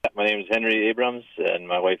name's Henry Abrams, and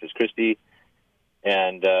my wife is Christy,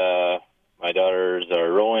 and my daughters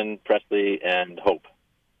are Rowan, Presley, and Hope.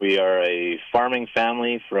 We are a farming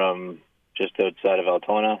family from just outside of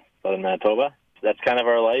Altona, southern Manitoba. That's kind of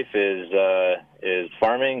our life is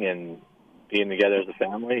farming and being together as a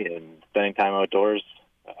family and spending time outdoors,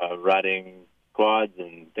 riding quads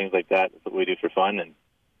and things like that. That's what we do for fun. And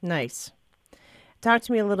Nice. Talk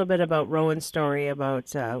to me a little bit about Rowan's story,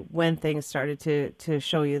 about when things started to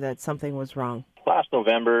show you that something was wrong. last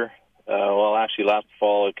November, actually last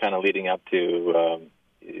fall, kind of leading up to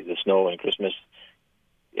the snow and Christmas,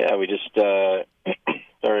 we just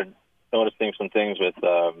started noticing some things with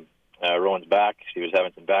Rowan's back. She was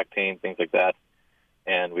having some back pain, things like that,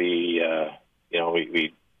 and we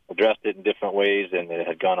addressed it in different ways, and it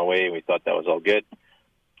had gone away. We thought that was all good,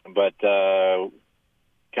 but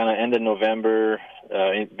kind of end of November,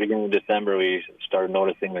 beginning of December, we started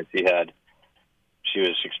noticing that she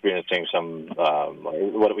was experiencing some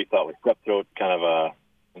what we thought was strep throat, kind of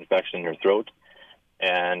a infection in her throat.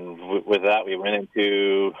 And with that, we went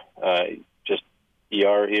into just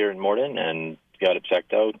ER here in Morden and got it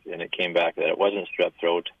checked out, and it came back that it wasn't strep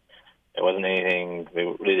throat. It wasn't anything, we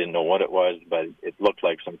really didn't know what it was, but it looked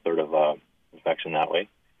like some sort of infection that way.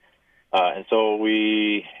 And so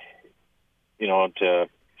we, to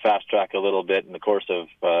fast track a little bit, in the course of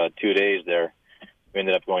 2 days there, we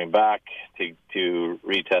ended up going back to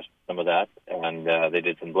retest some of that, and they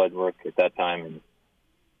did some blood work at that time.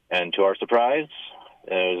 And to our surprise,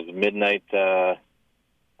 it was midnight on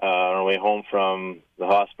our way home from the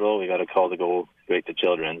hospital. We got a call to go straight to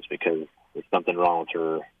Children's because there's something wrong with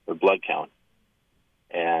her blood count.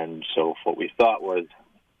 And so what we thought was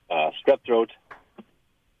strep throat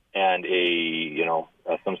and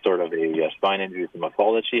some sort of a spine injury from a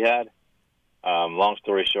fall that she had. Long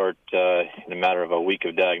story short, in a matter of a week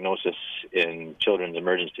of diagnosis in Children's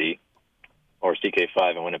Emergency, or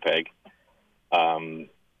CK5 in Winnipeg,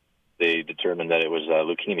 they determined that it was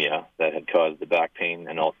leukemia that had caused the back pain,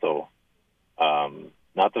 and also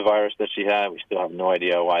not the virus that she had. We still have no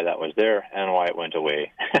idea why that was there and why it went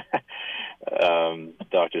away.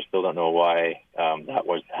 Doctors still don't know why that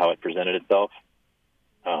was how it presented itself.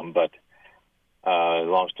 But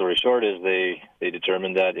long story short is they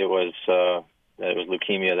determined that it was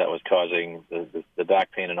leukemia that was causing the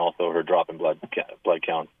back pain and also her drop in blood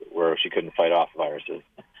counts, where she couldn't fight off viruses.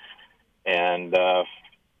 And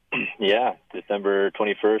December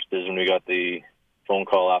 21st is when we got the phone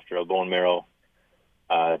call after a bone marrow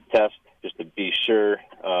test, just to be sure.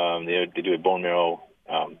 They do a bone marrow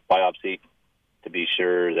biopsy to be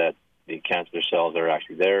sure that the cancer cells are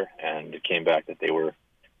actually there, and it came back that they were.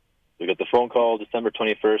 We got the phone call December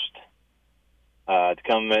 21st to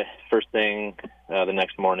come first thing the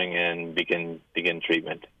next morning and begin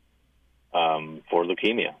treatment for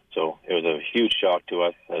leukemia. So it was a huge shock to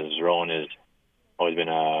us, as Rowan has always been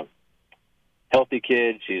a healthy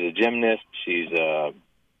kid. She's a gymnast. She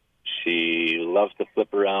loves to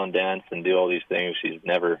flip around, dance, and do all these things. She's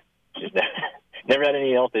never had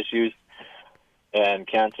any health issues. And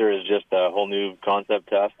cancer is just a whole new concept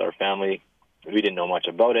to us. Our family, we didn't know much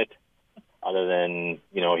about it, other than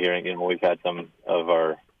hearing. We've had some of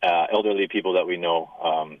our elderly people that we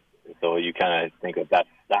know. So you kind of think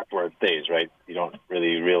that's where it stays, right? You don't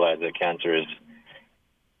really realize that cancer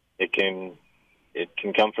it can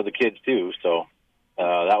come for the kids too. So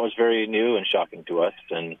that was very new and shocking to us,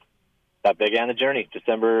 and that began the journey.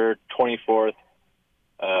 December 24th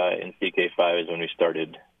in CK5 is when we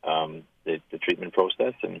started the treatment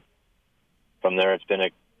process, and from there it's been a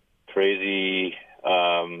crazy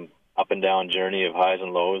up and down journey of highs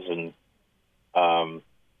and lows. And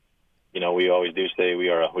we always do say we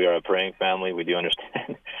are a praying family. We do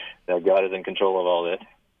understand that God is in control of all this,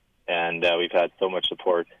 and we've had so much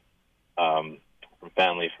support from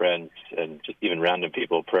family, friends, and just even random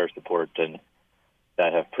people, prayer support, and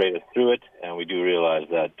that have prayed us through it. And we do realize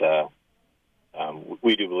that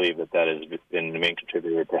we do believe that has been the main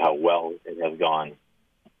contributor to how well it has gone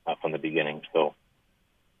from the beginning. So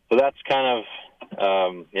that's kind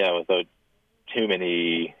of without too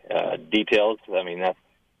many details. I mean, that's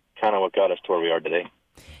kind of what got us to where we are today.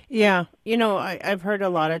 Yeah, I've heard a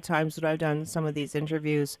lot of times when I've done some of these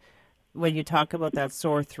interviews, when you talk about that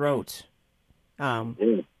sore throat.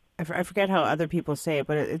 I forget how other people say it,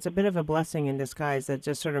 but it's a bit of a blessing in disguise that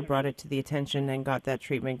just sort of brought it to the attention and got that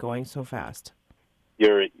treatment going so fast.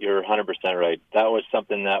 You're 100% right. That was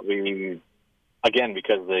something that we, again,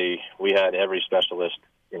 because we had every specialist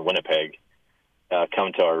in Winnipeg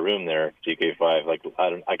come to our room there at CK5. Like,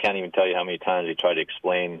 I can't even tell you how many times we tried to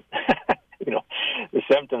explain, the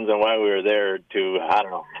symptoms and why we were there to I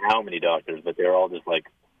don't know how many doctors, but they were all just like,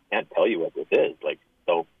 can't tell you what this is. Like,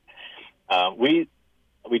 so we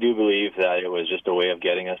do believe that it was just a way of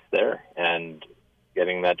getting us there and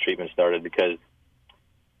getting that treatment started, because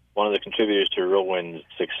one of the contributors to Rowan's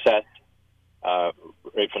success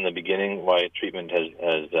right from the beginning, why treatment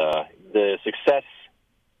has the success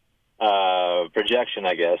projection,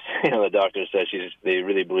 I guess. The doctor says they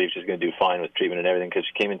really believe she's going to do fine with treatment and everything, because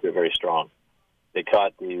she came into it very strong. They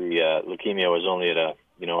caught the leukemia was only at a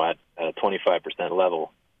 25%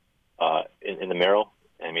 level in the marrow.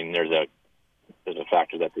 I mean, there's a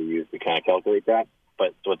factor that they use to kind of calculate that.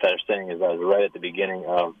 But what they're saying is that was right at the beginning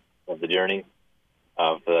of the journey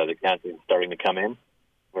of the cancer starting to come in.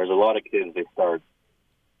 Whereas a lot of kids, they start,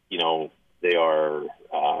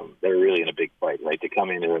 they're really in a big fight, right? They come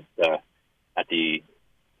into it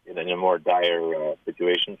in a more dire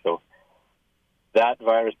situation. So that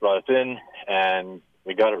virus brought us in, and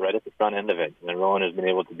we got it right at the front end of it. And Rowan has been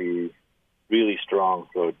able to be really strong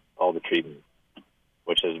throughout all the treatment,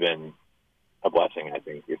 which has been a blessing, I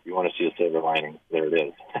think. If you want to see a silver lining, there it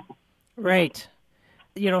is. Right.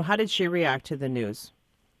 How did she react to the news?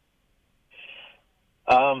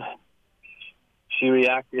 She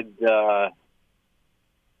reacted, I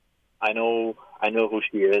know who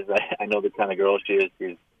she is. I know the kind of girl she is.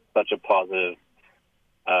 She's such a positive,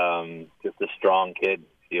 just a strong kid.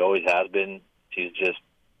 She always has been. She's just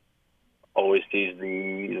always sees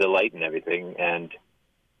the light in everything. And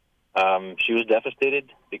she was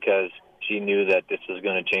devastated because she knew that this was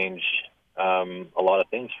going to change a lot of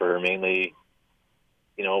things for her. Mainly,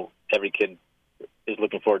 every kid is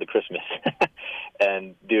looking forward to Christmas.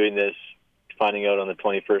 And doing this, finding out on the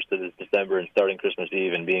 21st of December and starting Christmas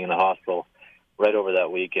Eve and being in the hospital right over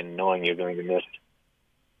that week and knowing you're going to miss,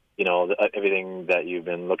 everything that you've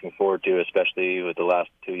been looking forward to, especially with the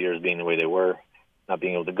last 2 years being the way they were, not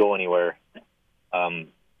being able to go anywhere.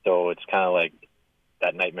 So it's kind of like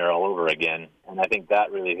that nightmare all over again. And I think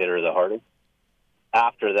that really hit her the hardest.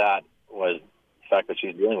 After that was the fact that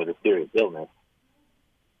she's dealing with a serious illness.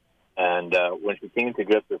 And when she came to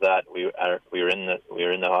grips with that, we were in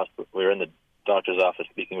the hospital. We were in the doctor's office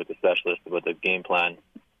speaking with the specialist about the game plan,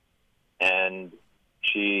 and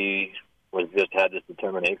she had this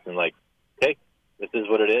determination, like, okay, this is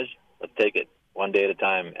what it is. Let's take it one day at a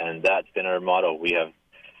time, and that's been our motto. We have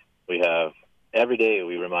every day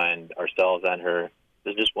we remind ourselves and her,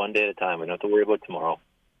 this is just one day at a time. We don't have to worry about tomorrow.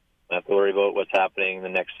 We don't have to worry about what's happening in the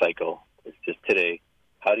next cycle. It's just today.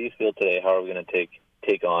 How do you feel today? How are we going to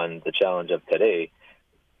take on the challenge of today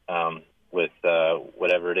with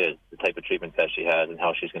whatever it is, the type of treatment that she has, and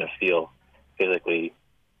how she's going to feel physically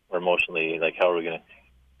or emotionally, like how are we going to...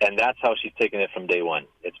 And that's how she's taken it from day one.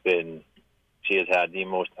 She has had the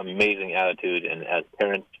most amazing attitude, and as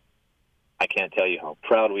parents, I can't tell you how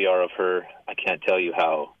proud we are of her. I can't tell you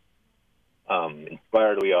how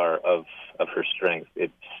inspired we are of her strength.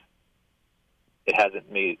 It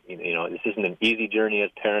hasn't made, this isn't an easy journey as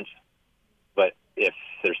parents, but if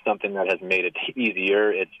there's something that has made it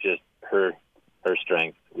easier, it's just her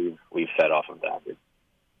strength. We've fed off of that.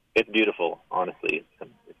 It's beautiful, honestly.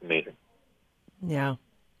 It's amazing. Yeah.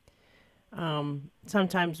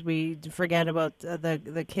 Sometimes we forget about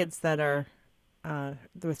the kids that are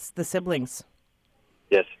the siblings.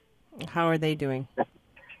 Yes. How are they doing?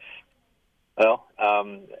 Well,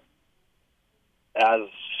 as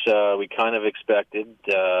we kind of expected,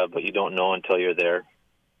 but you don't know until you're there.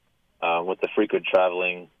 With the frequent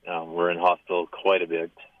traveling, we're in hospital quite a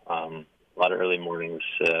bit. A lot of early mornings.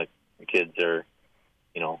 The kids are,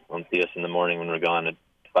 won't see us in the morning when we're gone at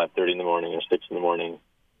 5:30 in the morning or 6 in the morning.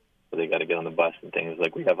 So they got to get on the bus and things.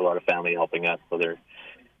 Like, we have a lot of family helping us, so they're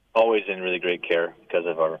always in really great care because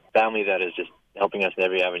of our family that is just helping us in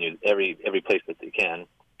every avenue, every place that they can.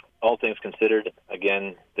 All things considered,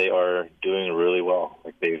 again, they are doing really well.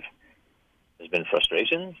 Like, there's been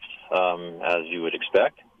frustrations, as you would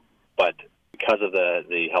expect, but because of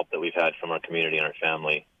the help that we've had from our community and our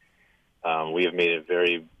family, we have made a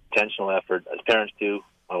very intentional effort, as parents do,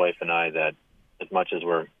 my wife and I, that as much as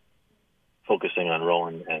we're focusing on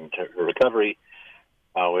Rowan and her recovery,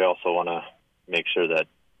 we also want to make sure that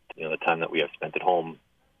the time that we have spent at home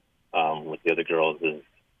with the other girls is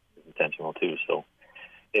intentional too. So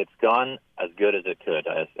it's gone as good as it could.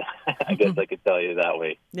 I guess I could tell you that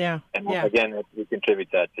way. Yeah. And again, we contribute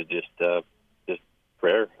that to just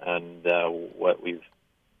prayer and what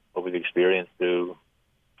we've experienced through.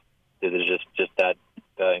 There's just that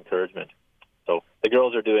encouragement. So the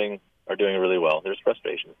girls are doing really well. There's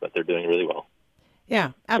frustrations, but they're doing really well.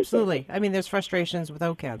 Yeah, absolutely. I mean, there's frustrations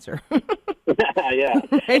without cancer. Yeah.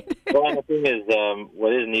 Right? Well, and the thing is,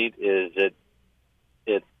 what is neat is it's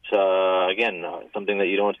again something that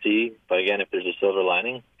you don't see. But again, if there's a silver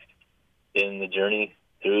lining, in the journey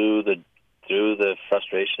through the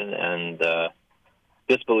frustration and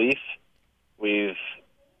disbelief.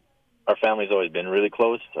 Our family's always been really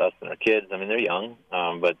close, us and our kids. I mean, they're young,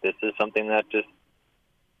 but this is something that just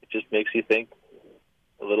makes you think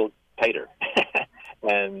a little tighter.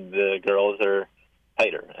 And the girls are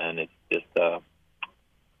tighter, and it's just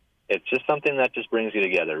something that just brings you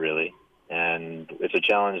together, really. And it's a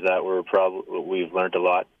challenge that we've learned a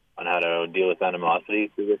lot on how to deal with animosity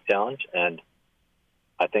through this challenge. And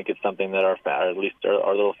I think it's something that at least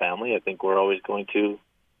our little family, I think we're always going to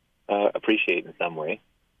appreciate in some way.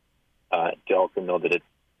 To also know that it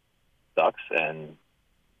sucks, and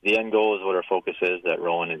the end goal is what our focus is, that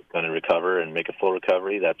Rowan is going to recover and make a full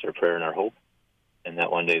recovery. That's our prayer and our hope, and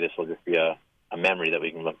that one day this will just be a memory that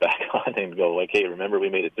we can look back on and go like, hey, remember we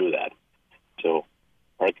made it through that. So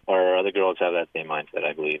our other girls have that same mindset,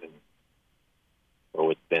 I believe, and so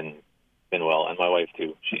it's been well. And my wife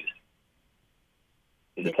too. She's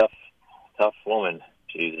a tough woman.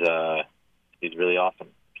 She's really awesome.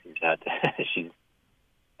 She's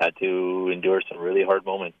had to endure some really hard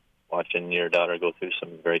moments watching your daughter go through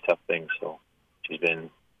some very tough things. So it's been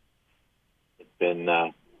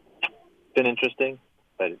interesting,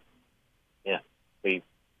 but yeah,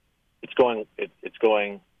 it's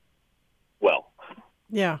going well.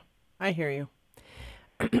 Yeah, I hear you.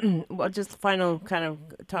 Well, just the final kind of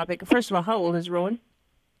topic. First of all, how old is Rowan?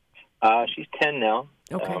 She's 10 now.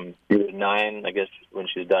 Okay. She was 9, I guess, when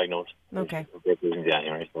she was diagnosed. Okay. Her birthday was in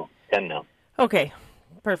January, so 10 now. Okay.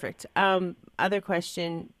 Perfect. Other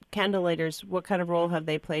question, Candlelighters, what kind of role have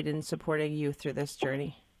they played in supporting you through this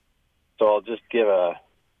journey? So I'll just give a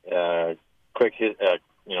quick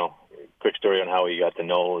story on how we got to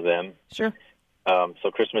know them. Sure.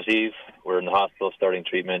 So Christmas Eve, we're in the hospital starting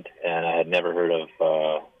treatment, and I had never heard of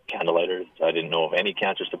Candlelighters. I didn't know of any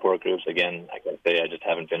cancer support groups. Again, I can say I just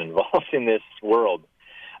haven't been involved in this world.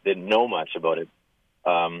 Didn't know much about it.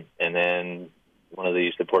 And then one of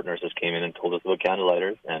the support nurses came in and told us about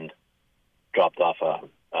Candlelighters and dropped off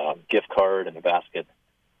a gift card and a basket.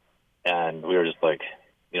 And we were just like,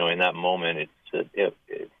 in that moment,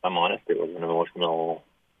 I'm honest, it was an emotional,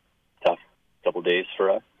 tough couple days for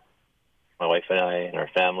us, my wife and I and our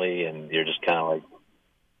family. And you're just kind of like,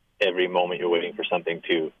 every moment you're waiting for something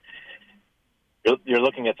you're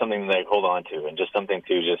looking at something to hold on to, and just something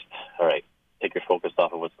to just, all right, take your focus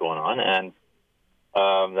off of what's going on. And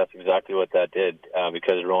that's exactly what that did.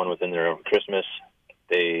 Because Rowan was in there on Christmas,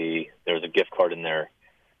 there was a gift card in there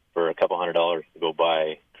for a couple $100 to go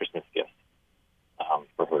buy Christmas gifts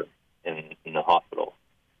for her in the hospital.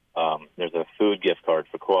 There's a food gift card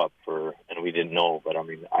for Co-op and we didn't know, but I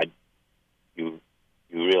mean, you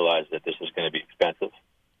realize that this is going to be expensive.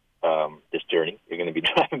 This journey, you're going to be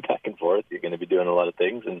driving back and forth. You're going to be doing a lot of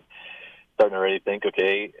things, and starting to already think,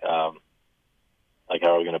 okay, like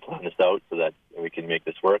how are we going to plan this out so that we can make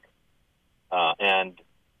this work? And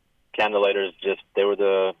Candlelighters, it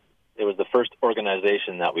was the first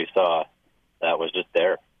organization that we saw that was just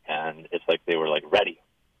there, and it's like they were like ready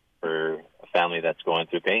for a family that's going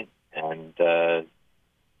through pain. And the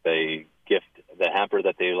hamper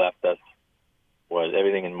that they left us was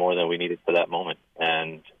everything and more than we needed for that moment.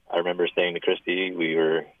 And I remember saying to Christy, we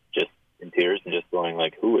were just in tears and just going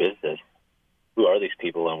like, who is this? Who are these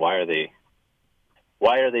people, and why are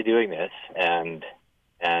they doing this? And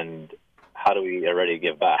how do we already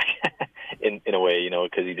give back in a way,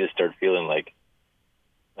 because you just start feeling like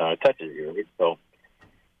it touches you. Right? So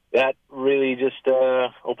that really just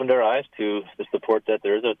opened our eyes to the support that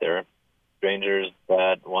there is out there. Strangers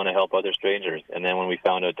that want to help other strangers. And then when we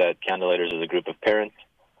found out that Candlelighters is a group of parents,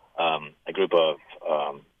 a group of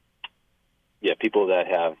people that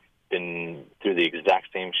have been through the exact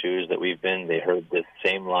same shoes that we've been. They heard the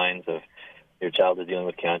same lines of your child is dealing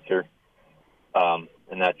with cancer,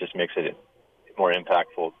 and that just makes it more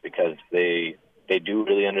impactful because they do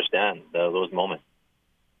really understand those moments,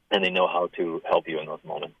 and they know how to help you in those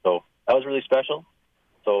moments. So that was really special.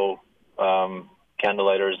 So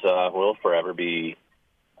Candlelighters will forever be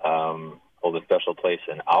hold a special place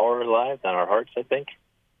in our lives and our hearts, I think,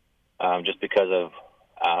 just because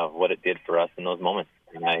of what it did for us in those moments.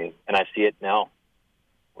 And I see it now.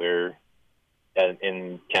 We're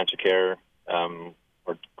in cancer care.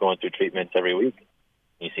 We're going through treatments every week.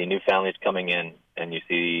 You see new families coming in, and you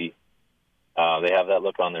see they have that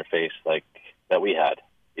look on their face like that we had,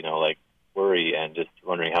 like worry and just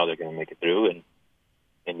wondering how they're going to make it through.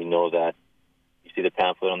 And you know that you see the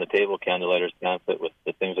pamphlet on the table, Candlelighters pamphlet, with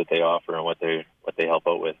the things that they offer and what they help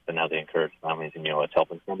out with, and how they encourage families. And it's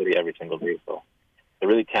helping somebody every single day. So a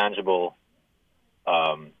really tangible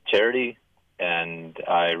charity. And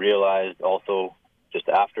I realized also just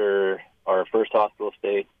after our first hospital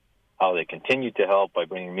stay, how they continued to help by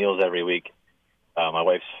bringing meals every week.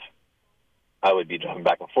 I would be driving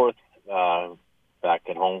back and forth back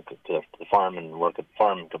at home to the farm and work at the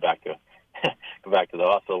farm and go back to the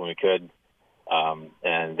hospital when we could.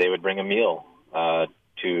 And they would bring a meal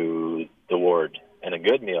to the ward, and a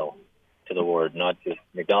good meal to the ward, not just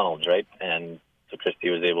McDonald's, right? And so Christy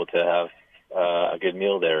was able to have a good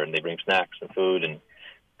meal there, and they bring snacks and food and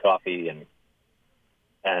coffee and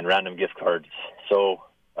random gift cards. So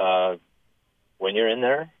when you're in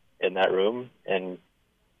there, in that room, and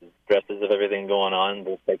stresses of everything going on,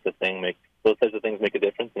 those types of things make a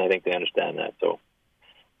difference, and I think they understand that. So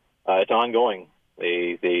it's ongoing.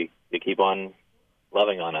 They keep on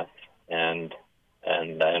loving on us, and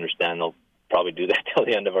I understand they'll probably do that till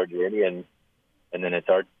the end of our journey, and then it's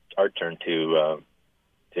our turn to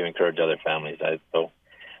encourage other families. That's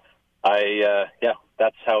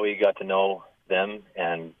how we got to know them,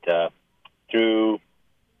 and through,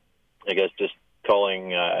 I guess, just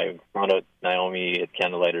calling, I found out Naomi at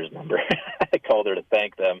Candlelighters' number. I called her to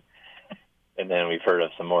thank them, and then we've heard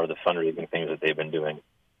of some more of the fundraising things that they've been doing,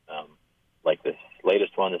 like this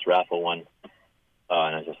latest one, this raffle one,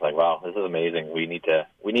 and I was just like, wow, this is amazing. We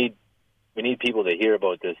need people to hear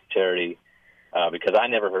about this charity, because I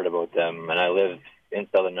never heard about them, and I live in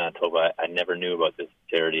southern Manitoba. I never knew about this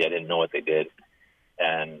charity. I didn't know what they did,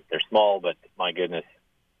 and they're small, but my goodness,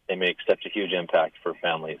 they make such a huge impact for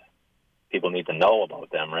families. People need to know about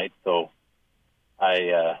them, right? So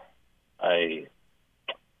I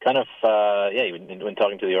kind of, when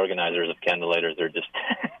talking to the organizers of Candlelighters, they're just,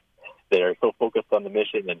 they're so focused on the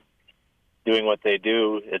mission and doing what they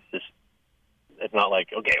do. It's not like,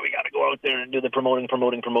 okay, we got to go out there and do the promoting,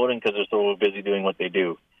 because they're so busy doing what they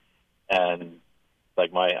do. And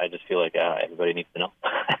I just feel like everybody needs to know.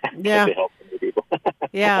 Yeah. They help other people.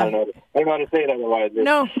 Yeah. I don't know how to say it otherwise.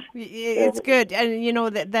 No, it's good. And,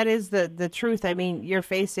 that is the truth. I mean, you're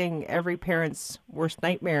facing every parent's worst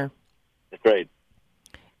nightmare. That's right.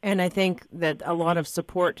 And I think that a lot of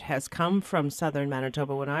support has come from southern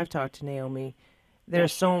Manitoba. When I've talked to Naomi,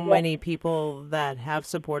 there's so many people that have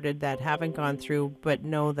supported, that haven't gone through, but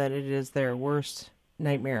know that it is their worst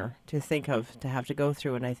nightmare to think of, to have to go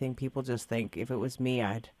through. And I think people just think, if it was me,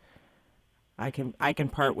 I can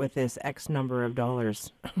part with this X number of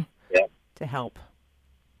dollars to help.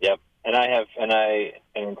 Yep. And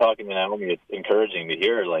talking to Naomi, it's encouraging to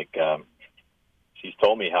hear, she's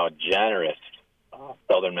told me how generous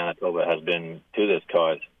southern Manitoba has been to this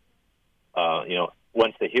cause,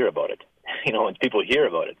 once they hear about it. Once people hear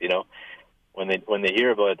about it, when they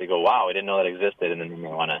hear about it, they go, wow, I didn't know that existed, and then they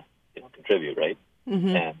want to contribute, right?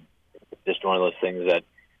 Mm-hmm. And it's just one of those things that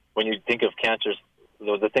when you think of cancer,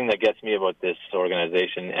 the thing that gets me about this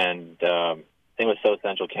organization, and thing with South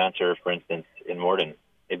Central Cancer, for instance, in Morden,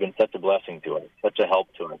 they've been such a blessing to us, such a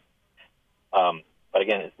help to us. But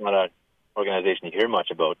again, it's not an organization you hear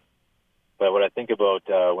much about. But what I think about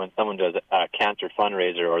when someone does a cancer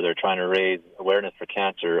fundraiser, or they're trying to raise awareness for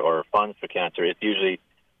cancer or funds for cancer, it's usually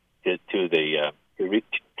to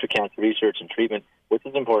cancer research and treatment, which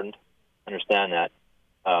is important. Understand that.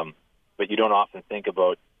 But you don't often think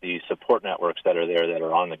about the support networks that are there, that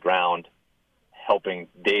are on the ground, helping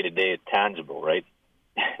day to day, tangible, right?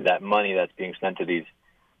 That money that's being sent to these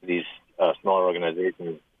smaller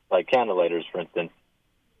organizations like Candlelighters, for instance,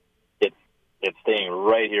 it's staying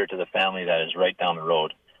right here to the family that is right down the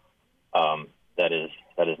road, that is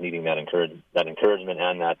needing that encouragement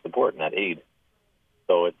and that support and that aid.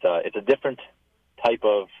 So it's a different type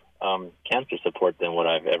of cancer support than what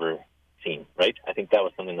I've ever seen, right? I think that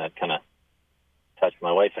was something that kind of touched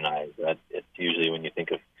my wife and I. That it's usually, when you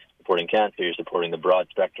think of supporting cancer, you're supporting the broad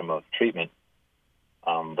spectrum of treatment,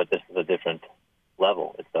 but this is a different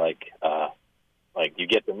level. It's like you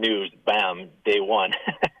get the news, bam, day one,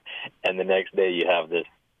 and the next day you have this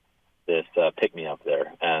pick-me-up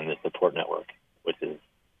there and this support network, which is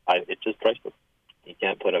it's just priceless. You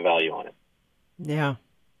can't put a value on it. Yeah,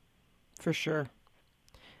 for sure.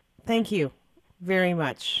 Thank you very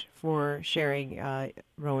much for sharing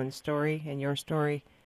Rowan's story and your story.